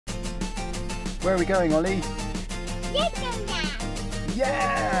Where are we going, Ollie? Legoland!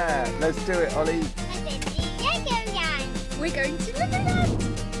 Yeah! Let's do it, Ollie. Legoland! We're going to Legoland!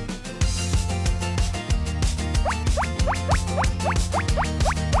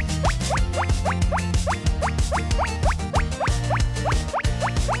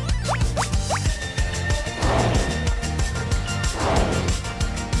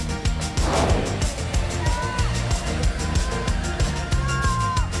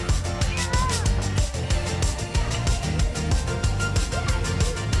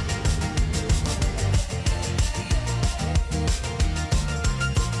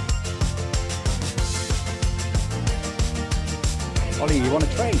 Ollie, you want a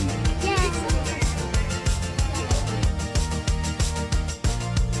train?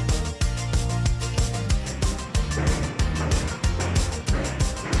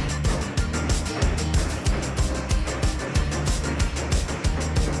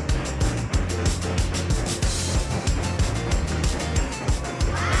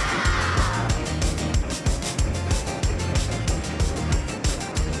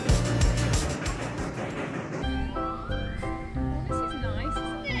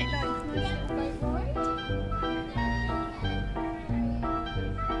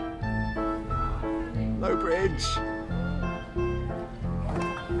 Low bridge.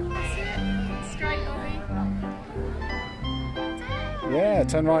 That's it. Straight, Ollie. Yeah,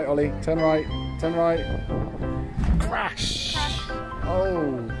 turn right, Ollie. Turn right. Turn right. Crash.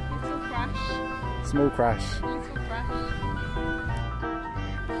 Oh. Little crash. Small crash. Little crash.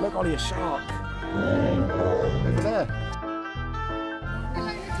 Look, Ollie, a shark. Over there.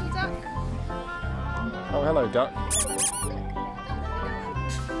 Hello, little duck. Oh, hello, duck.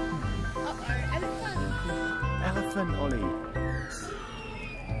 Elephant, Ollie.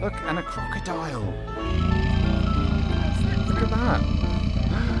 Look, and a crocodile. Look at that.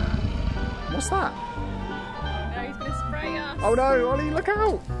 What's that? No, he's going to spray us. Oh no, Ollie, look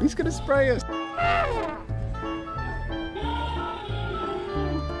out! He's going to spray us.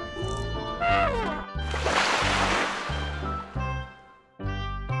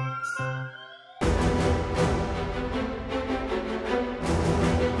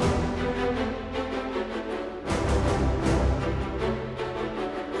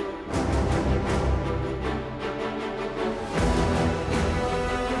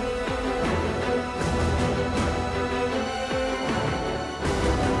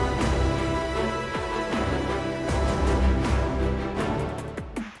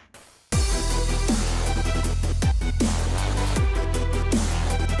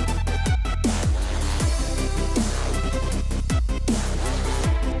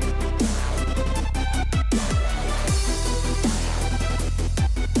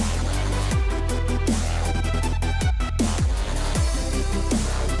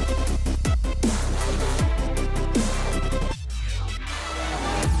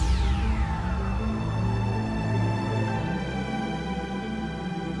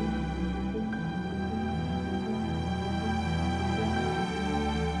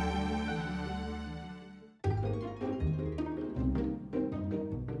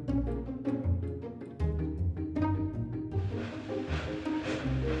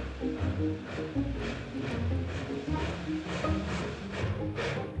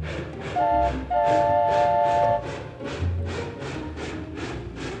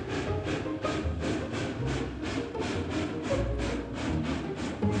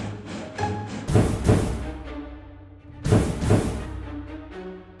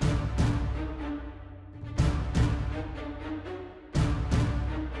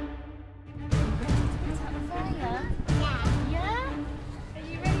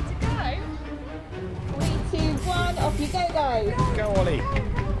 Off you go, guys. Go, Ollie.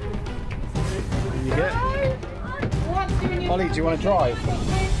 You get? Ollie, do you want to drive?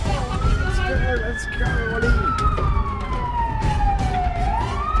 Let's go, Ollie.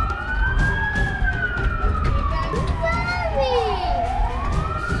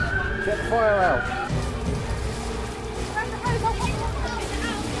 Get the fire out.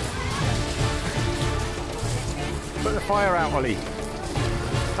 Put the fire out, Ollie.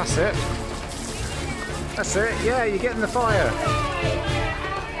 That's it. That's it, yeah, you're getting the fire.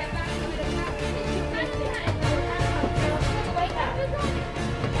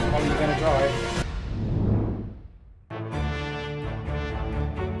 How are you going to drive?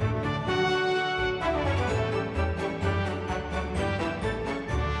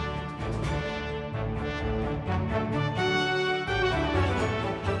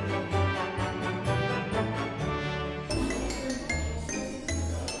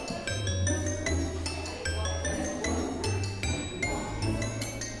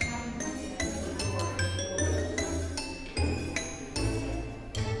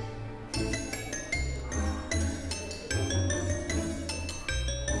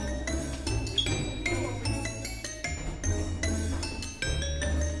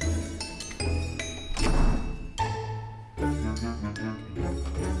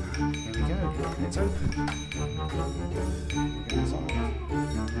 it's open. Get inside.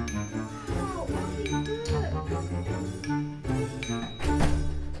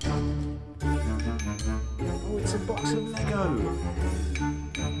 Oh, it's a box of Lego.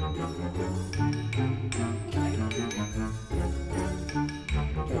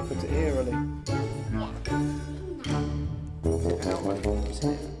 Gonna put it here, Ollie. Get it out, Ollie. It's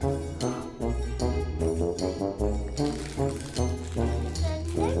here.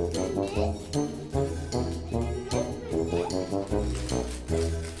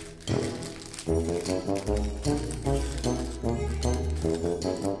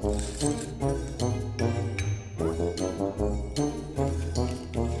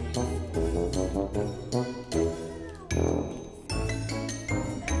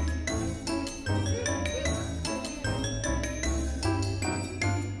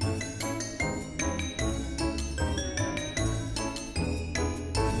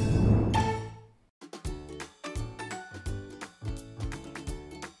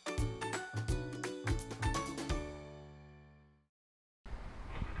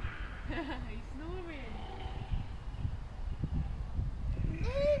 He's